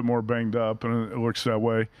a little bit more banged up, and it looks that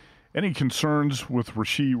way. Any concerns with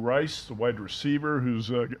Rashee Rice, the wide receiver,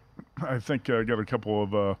 who's, I think, got a couple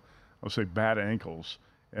of, I'll say, bad ankles?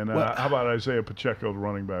 And how about Isaiah Pacheco, the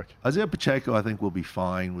running back? Isaiah Pacheco, I think, will be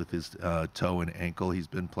fine with his toe and ankle. He's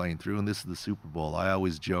been playing through, and this is the Super Bowl. I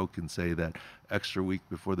always joke and say that extra week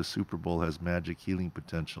before the Super Bowl has magic healing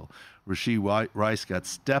potential. Rashee Rice got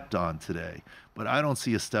stepped on today, but I don't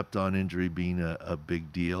see a stepped-on injury being a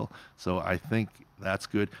big deal. So I think that's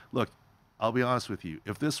good. Look, I'll be honest with you.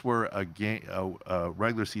 If this were a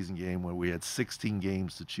regular season game where we had 16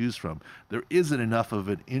 games to choose from, there isn't enough of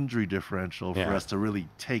an injury differential for us to really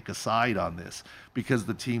take a side on this because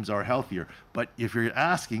the teams are healthier. But if you're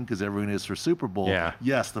asking, because everyone is for Super Bowl,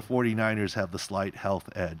 yes, the 49ers have the slight health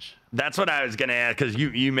edge. That's what I was going to ask, because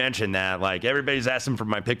you mentioned that. Like, everybody's asking for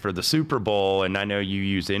my pick for the Super Bowl, and I know you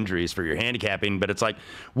use injuries for your handicapping, but it's like,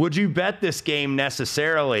 would you bet this game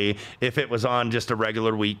necessarily if it was on just a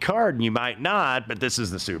regular week card? And you might not, but this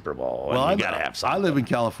is the Super Bowl, and well, you got to have something. I live in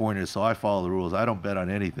California, so I follow the rules. I don't bet on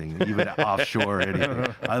anything, even offshore or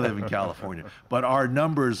anything. I live in California. But our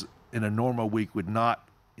numbers in a normal week would not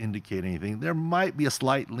indicate anything. There might be a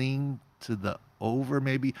slight lean to the over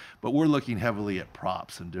maybe, but we're looking heavily at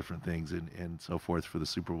props and different things and so forth for the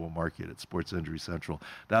Super Bowl market at Sports Injury Central.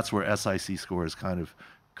 That's where SIC score is kind of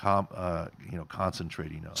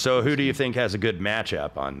concentrating on. So who do you think has a good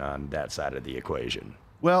matchup on that side of the equation?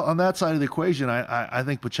 Well, on that side of the equation, I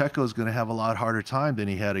think Pacheco is going to have a lot harder time than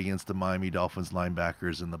he had against the Miami Dolphins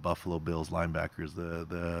linebackers and the Buffalo Bills linebackers.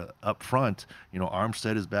 The up front,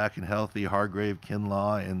 Armstead is back and healthy. Hargrave,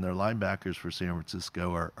 Kinlaw, and their linebackers for San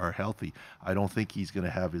Francisco are healthy. I don't think he's going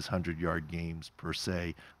to have his 100-yard games per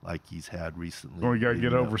se like he's had recently. Well, you got to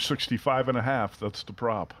get over 65.5. That's the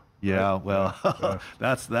prop. Yeah, well,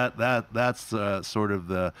 that's sort of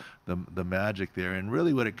the magic there, and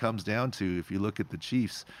really what it comes down to, if you look at the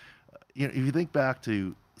Chiefs, if you think back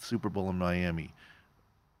to Super Bowl in Miami,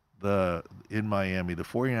 the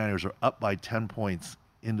 49ers are up by 10 points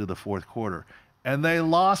into the fourth quarter, and they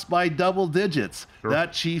lost by double digits. Sure.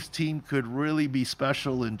 That Chiefs team could really be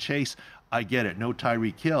special and chase. I get it. No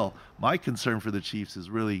Tyreek Hill. My concern for the Chiefs is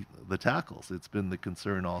really the tackles. It's been the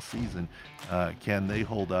concern all season. Can they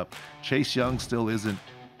hold up? Chase Young still isn't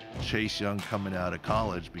Chase Young coming out of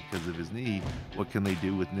college because of his knee. What can they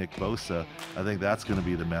do with Nick Bosa? I think that's going to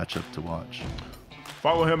be the matchup to watch.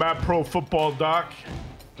 Follow him at Pro Football Doc.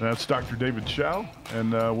 That's Dr. David Chow.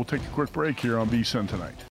 And we'll take a quick break here on VSiN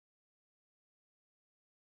Tonight.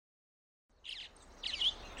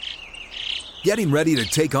 Getting ready to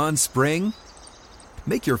take on spring?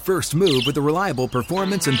 Make your first move with the reliable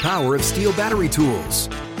performance and power of Steel battery tools.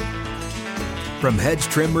 From hedge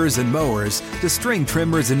trimmers and mowers to string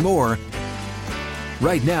trimmers and more,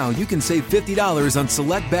 right now you can save $50 on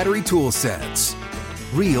select battery tool sets.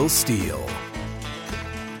 Real Steel.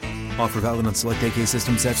 Offer valid on select AK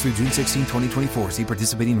system sets through June 16, 2024. See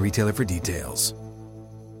participating retailer for details.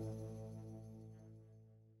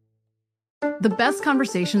 The best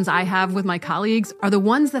conversations I have with my colleagues are the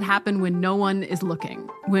ones that happen when no one is looking,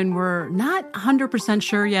 when we're not 100%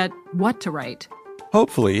 sure yet what to write.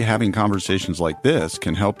 Hopefully, having conversations like this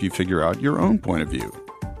can help you figure out your own point of view.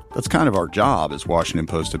 That's kind of our job as Washington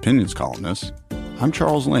Post opinions columnists. I'm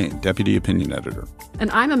Charles Lane, Deputy Opinion Editor.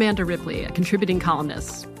 And I'm Amanda Ripley, a contributing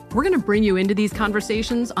columnist. We're going to bring you into these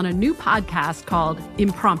conversations on a new podcast called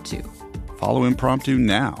Impromptu. Follow Impromptu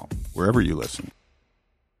now, wherever you listen.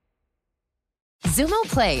 Xumo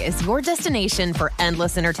Play is your destination for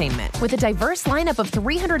endless entertainment. With a diverse lineup of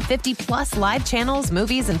 350-plus live channels,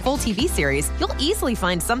 movies, and full TV series, you'll easily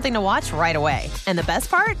find something to watch right away. And the best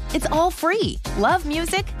part? It's all free. Love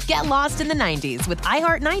music? Get lost in the 90s with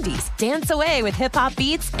iHeart 90s, dance away with hip-hop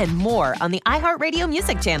beats, and more on the iHeartRadio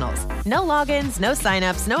music channels. No logins, no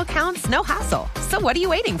signups, no accounts, no hassle. So what are you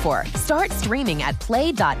waiting for? Start streaming at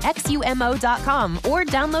play.xumo.com or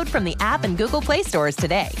download from the app and Google Play stores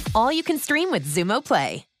today. All you can stream with Xumo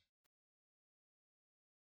Play.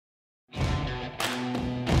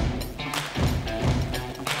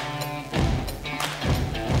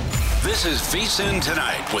 This is VSiN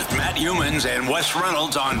Tonight with Matt Humans and Wes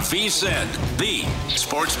Reynolds on VSiN, the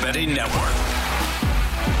sports betting network.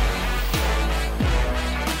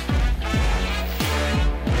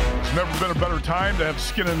 There's never been a better time to have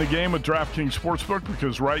skin in the game with DraftKings Sportsbook,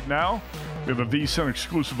 because right now we have a VSiN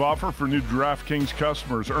exclusive offer for new DraftKings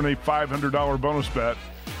customers. Earn a $500 bonus bet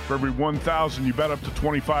for every $1,000 you bet up to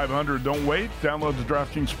 $2,500. Don't wait. Download the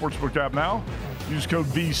DraftKings Sportsbook app now. Use code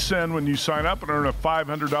VSiN when you sign up and earn a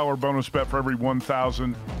 $500 bonus bet for every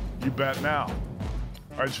 $1,000 you bet now.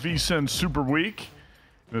 All right, it's VSiN Super Week,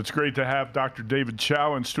 and it's great to have Dr. David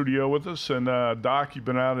Chow in studio with us. And Doc, you've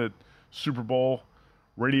been out at Super Bowl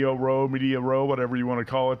Radio Row, Media Row, whatever you want to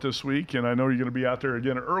call it this week. And I know you're going to be out there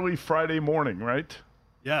again early Friday morning, right?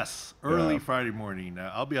 Yes, early Friday morning.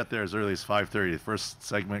 I'll be out there as early as 5:30. The first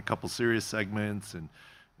segment, a couple serious segments, and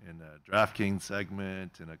a DraftKings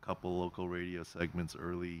segment, and a couple local radio segments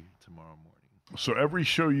early tomorrow morning. So every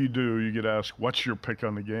show you do, you get asked, what's your pick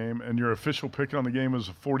on the game? And your official pick on the game is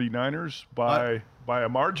the 49ers by a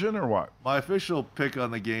margin or what? My official pick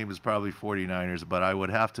on the game is probably 49ers, but I would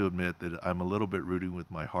have to admit that I'm a little bit rooting with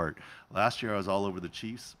my heart. Last year I was all over the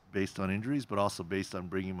Chiefs based on injuries, but also based on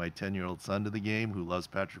bringing my 10-year-old son to the game who loves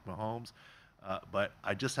Patrick Mahomes. But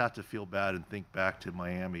I just have to feel bad and think back to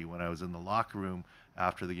Miami when I was in the locker room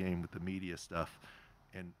after the game with the media stuff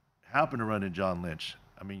and happened to run into John Lynch.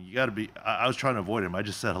 I mean, you got to be – I was trying to avoid him. I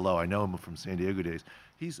just said hello. I know him from San Diego days.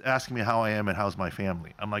 He's asking me how I am and how's my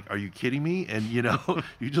family. I'm like, are you kidding me? And, you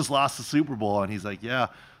just lost the Super Bowl. And he's like, yeah,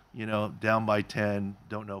 down by 10.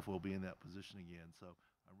 Don't know if we'll be in that position again. So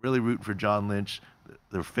I'm really rooting for John Lynch.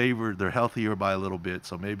 They're favored. They're healthier by a little bit.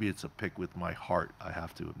 So maybe it's a pick with my heart. I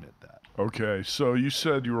have to admit that. Okay, so you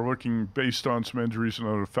said you were looking, based on some injuries and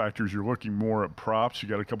other factors, you're looking more at props. You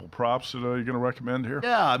got a couple props that you're going to recommend here?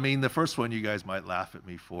 Yeah, I mean, the first one you guys might laugh at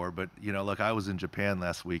me for, but, look, I was in Japan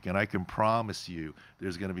last week, and I can promise you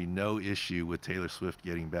there's going to be no issue with Taylor Swift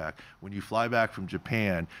getting back. When you fly back from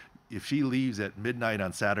Japan, if she leaves at midnight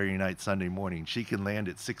on Saturday night, Sunday morning, she can land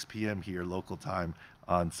at 6 p.m. here local time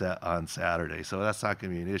on Saturday. So that's not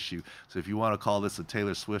going to be an issue. So if you want to call this a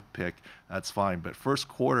Taylor Swift pick, that's fine. But first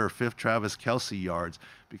quarter, fifth Travis Kelce yards,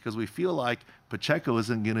 because we feel like Pacheco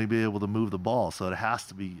isn't going to be able to move the ball. So it has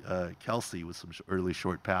to be Kelce with some early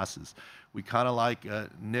short passes. We kind of like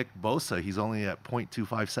Nick Bosa. He's only at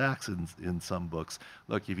 0.25 sacks in some books.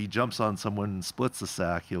 Look, if he jumps on someone and splits the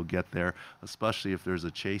sack, he'll get there, especially if there's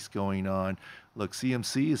a chase going on. Look,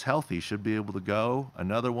 CMC is healthy, should be able to go.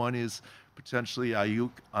 Another one is potentially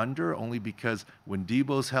Ayuk under, only because when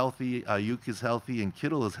Debo's healthy, Ayuk is healthy, and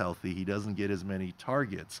Kittle is healthy, he doesn't get as many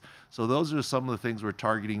targets. So those are some of the things we're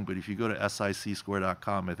targeting, but if you go to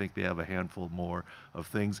sicsquare.com, I think they have a handful more of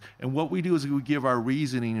things. And what we do is we give our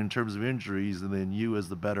reasoning in terms of injuries, and then you as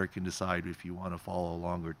the bettor can decide if you want to follow a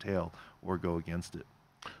longer tail or go against it.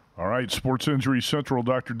 All right, Sports Injury Central,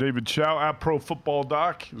 Dr. David Chow at Pro Football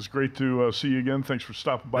Doc. It was great to see you again. Thanks for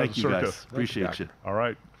stopping by the circuit. Thank you, guys. Appreciate you. All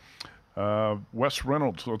right. Wes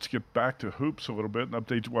Reynolds, let's get back to hoops a little bit and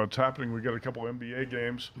update what's happening. We got a couple NBA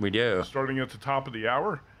games. We do. Starting at the top of the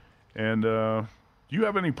hour. And do you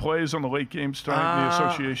have any plays on the late games tonight in the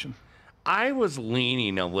association? I was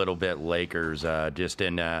leaning a little bit Lakers just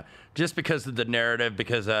because of the narrative,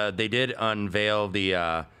 because they did unveil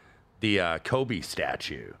the Kobe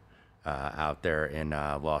statue out there in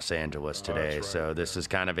Los Angeles today. Right. So this is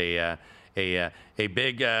kind of a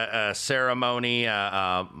big ceremony,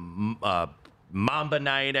 Mamba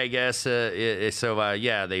night, I guess.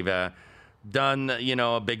 They've done,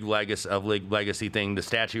 a big legacy thing. The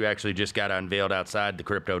statue actually just got unveiled outside the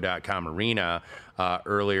Crypto.com arena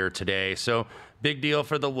earlier today. So big deal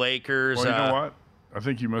for the Lakers. Well, you know what? I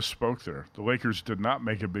think you misspoke there. The Lakers did not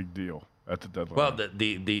make a big deal at the deadline. Well,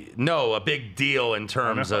 a big deal in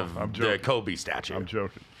terms of the Kobe statue. I'm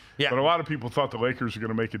joking. Yeah. But a lot of people thought the Lakers were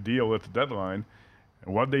going to make a deal at the deadline.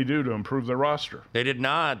 And what did they do to improve their roster? They did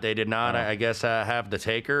not. I guess, have the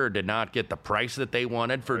taker, or did not get the price that they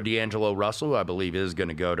wanted for D'Angelo Russell, who I believe is going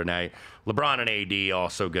to go tonight. LeBron and AD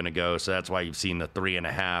also going to go, so that's why you've seen the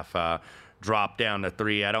 3.5 drop down to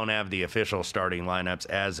 3. I don't have the official starting lineups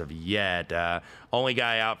as of yet. Only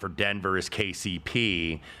guy out for Denver is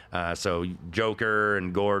KCP. So Joker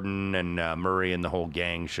and Gordon and Murray and the whole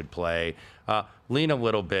gang should play. Lean a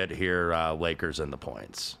little bit here, Lakers in the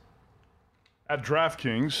points. At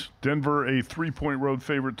DraftKings, Denver a 3-point road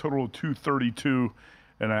favorite, total of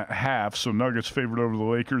 232.5. So Nuggets favored over the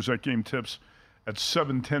Lakers. That game tips at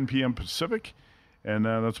 7:10 p.m. Pacific, and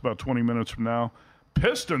that's about 20 minutes from now.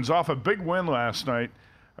 Pistons off a big win last night.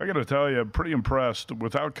 I got to tell you, I'm pretty impressed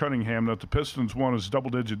without Cunningham that the Pistons won as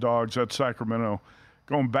double-digit dogs at Sacramento.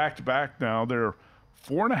 Going back-to-back now, they're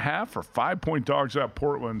 4.5 or 5-point dogs at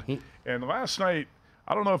Portland. And last night,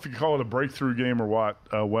 I don't know if you call it a breakthrough game or what,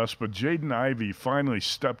 Wes, but Jaden Ivey finally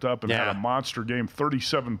stepped up and had a monster game,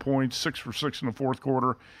 37 points, 6 for 6 in the fourth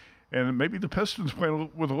quarter. And maybe the Pistons playing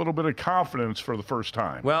with a little bit of confidence for the first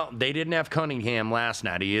time. Well, they didn't have Cunningham last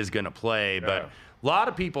night. He is going to play, but a lot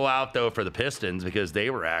of people out though for the Pistons because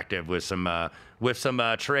they were active with some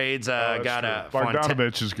trades.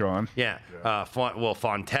 Bogdanovich is gone. Yeah.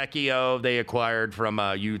 Fontecchio they acquired from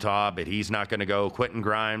Utah, but he's not going to go. Quentin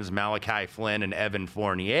Grimes, Malachi Flynn, and Evan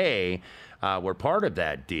Fournier were part of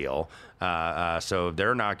that deal. So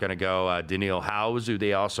they're not going to go. Daniil House, who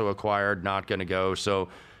they also acquired, not going to go. So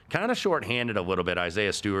kind of shorthanded a little bit.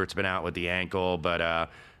 Isaiah Stewart's been out with the ankle, but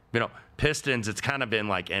Pistons, it's kind of been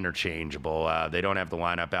like interchangeable. They don't have the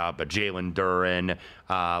lineup out, but Jalen Duren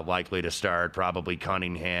likely to start, probably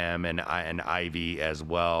Cunningham and Ivy as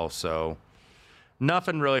well. So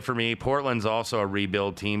nothing really for me. Portland's also a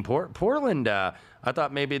rebuild team. Portland, I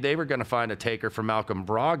thought maybe they were going to find a taker for Malcolm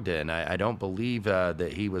Brogdon. I don't believe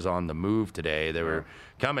that he was on the move today. They were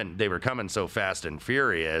coming so fast and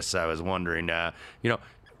furious. I was wondering,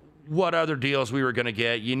 what other deals we were going to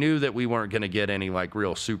get. You knew that we weren't going to get any like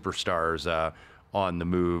real superstars on the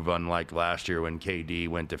move, unlike last year when KD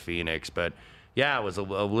went to Phoenix. But yeah, I was a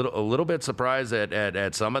little bit surprised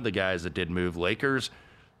at some of the guys that did move. Lakers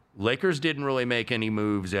didn't really make any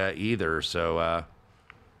moves either. So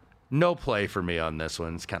no play for me on this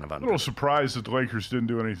one. It's kind of a little surprised that the Lakers didn't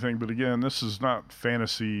do anything. But again, this is not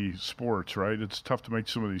fantasy sports, right? It's tough to make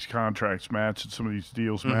some of these contracts match and some of these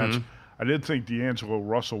deals match. I did think D'Angelo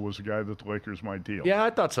Russell was a guy that the Lakers might deal. Yeah,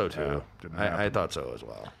 I thought so too. I thought so as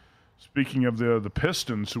well. Speaking of the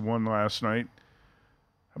Pistons who won last night,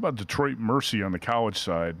 how about Detroit Mercy on the college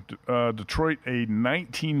side? Detroit, a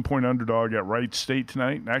 19-point underdog at Wright State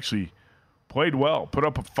tonight, and actually played well, put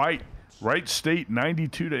up a fight. Wright State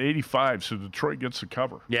 92-85, so Detroit gets the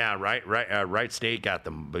cover. Yeah, Wright State got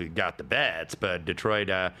the bets, but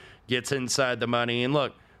Detroit gets inside the money. And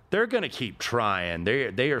look, they're going to keep trying.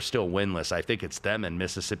 They are still winless. I think it's them and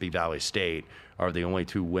Mississippi Valley State are the only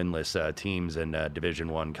two winless teams in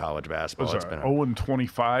Division I college basketball. It's been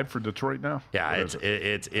 0-25 for Detroit now. Yeah,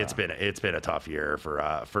 it's been a tough year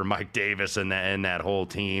for Mike Davis and that whole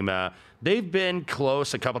team. They've been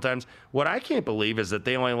close a couple times. What I can't believe is that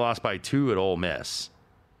they only lost by 2 at Ole Miss.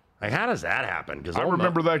 Like, how does that happen? Because I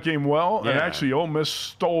remember that game well, and actually Ole Miss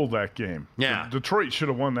stole that game. Yeah, Detroit should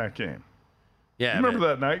have won that game. Yeah, you remember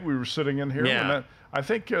that night we were sitting in here? Yeah. I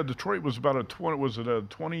think Detroit was about a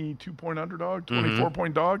 22-point underdog,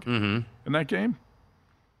 24-point dog in that game?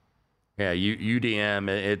 Yeah, UDM.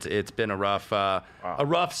 It's been a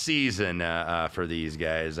rough season for these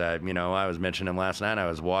guys. I was mentioning last night. I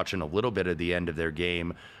was watching a little bit of the end of their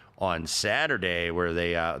game on Saturday where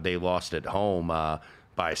they lost at home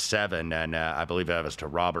by 7, and I believe that was to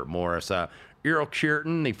Robert Morris. Earl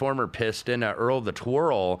Cureton, the former Piston, Earl the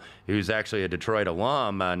Twirl, who's actually a Detroit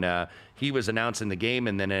alum, and he was announcing the game,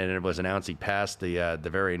 and then it was announced he passed the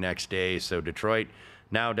very next day. So Detroit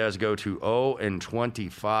now does go to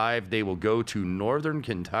 0-25. They will go to Northern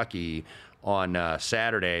Kentucky on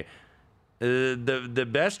Saturday. The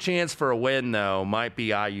best chance for a win, though, might be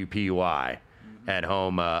IUPUI at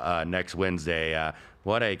home next Wednesday.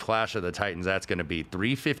 What a clash of the Titans that's going to be.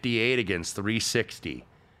 358 against 360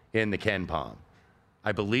 in the Ken Palm.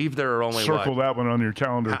 I believe there are only Circle that one on your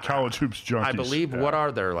calendar, College Hoops Junkies. I believe, what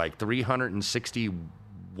are there, like 361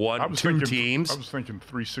 teams? I was thinking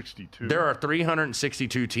 362. There are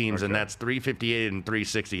 362 teams, and that's 358 and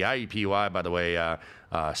 360. IUPUI, by the way,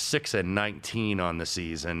 6-19 on the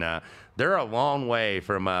season. They're a long way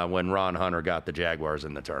from when Ron Hunter got the Jaguars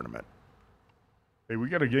in the tournament. Hey, we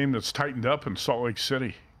got a game that's tightened up in Salt Lake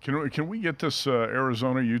City. Can we get this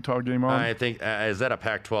Arizona-Utah game on? I think, is that a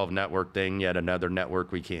Pac-12 network thing? Yet another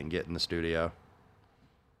network we can't get in the studio?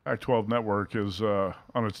 Pac-12 network is on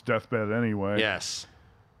its deathbed anyway. Yes.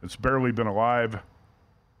 It's barely been alive.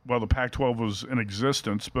 Well, the Pac-12 was in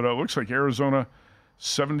existence, but it looks like Arizona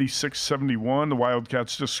 76-71. The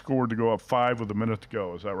Wildcats just scored to go up 5 with a minute to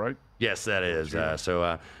go. Is that right? Yes, that is.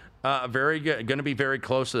 Very good. Going to be very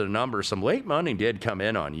close to the number. Some late money did come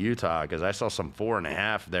in on Utah because I saw some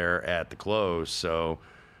 4.5 there at the close. So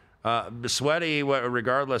sweaty,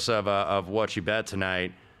 regardless of what you bet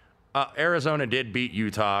tonight. Arizona did beat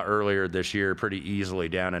Utah earlier this year pretty easily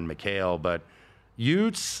down in McHale, but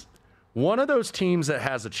Utes, one of those teams that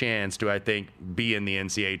has a chance to, I think, be in the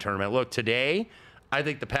NCAA tournament. Look, today, I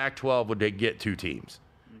think the Pac-12 would get 2 teams,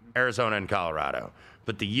 Arizona and Colorado.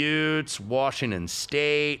 But the Utes, Washington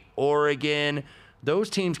State, Oregon, those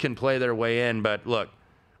teams can play their way in. But look,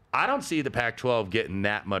 I don't see the Pac-12 getting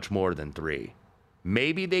that much more than 3.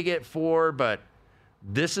 Maybe they get 4, but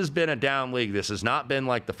this has been a down league. This has not been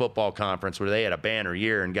like the football conference where they had a banner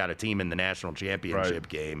year and got a team in the national championship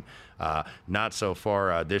game. Not so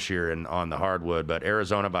far this year on the hardwood, but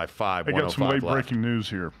Arizona by 5. I got some late breaking news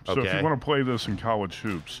here. So okay. If you want to play this in college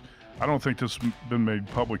hoops, I don't think this has been made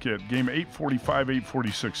public yet. Game 845,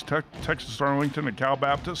 846. Texas Arlington at Cal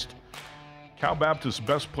Baptist. Cal Baptist's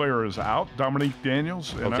best player is out, Dominique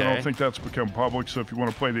Daniels, and I don't think that's become public. So if you want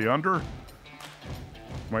to play the under,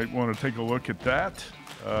 might want to take a look at that.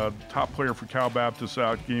 Top player for Cal Baptist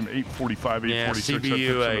out, game 845, 846. Yeah,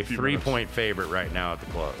 CBU a 3-point favorite right now at the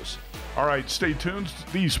close. All right, stay tuned.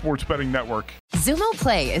 The Sports Betting Network. Xumo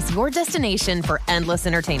Play is your destination for endless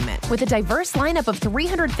entertainment. With a diverse lineup of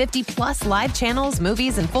 350 plus live channels,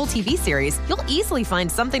 movies, and full TV series, you'll easily find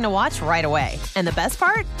something to watch right away. And the best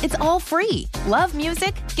part? It's all free. Love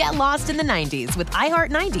music? Get lost in the 90s with iHeart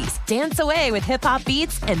 90s, dance away with hip-hop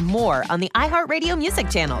beats, and more on the iHeartRadio music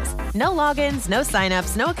channels. No logins, no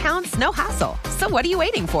signups, no accounts, no hassle. So what are you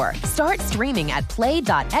waiting for? Start streaming at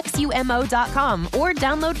play.xumo.com or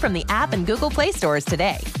download from the app and Google Play stores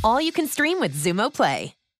today. All you can stream with Xumo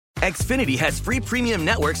Play. Xfinity has free premium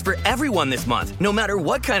networks for everyone this month, no matter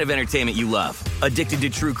what kind of entertainment you love. Addicted to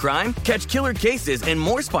true crime? Catch killer cases and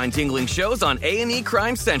more spine-tingling shows on A&E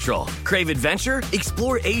Crime Central. Crave adventure?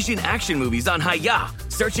 Explore Asian action movies on Hi-Ya.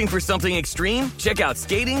 Searching for something extreme? Check out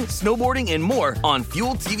skating, snowboarding, and more on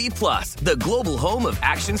Fuel TV Plus, the global home of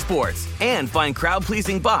action sports. And find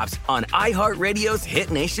crowd-pleasing bops on iHeartRadio's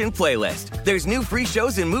Hit Nation playlist. There's new free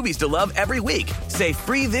shows and movies to love every week. Say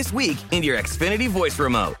free this week in your Xfinity voice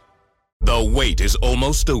remote. The wait is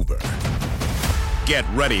almost over. Get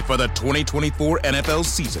ready for the 2024 NFL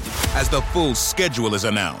season as the full schedule is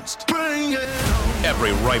announced. Bring it on.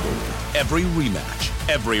 Every rivalry, every rematch,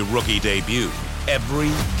 every rookie debut,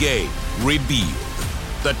 every game revealed.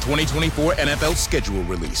 The 2024 NFL schedule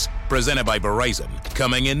release, presented by Verizon,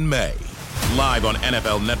 coming in May. Live on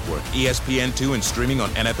NFL Network, ESPN2, and streaming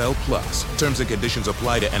on NFL Plus. Terms and conditions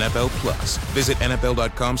apply to NFL Plus. Visit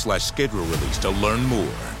NFL.com/schedule release to learn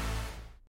more.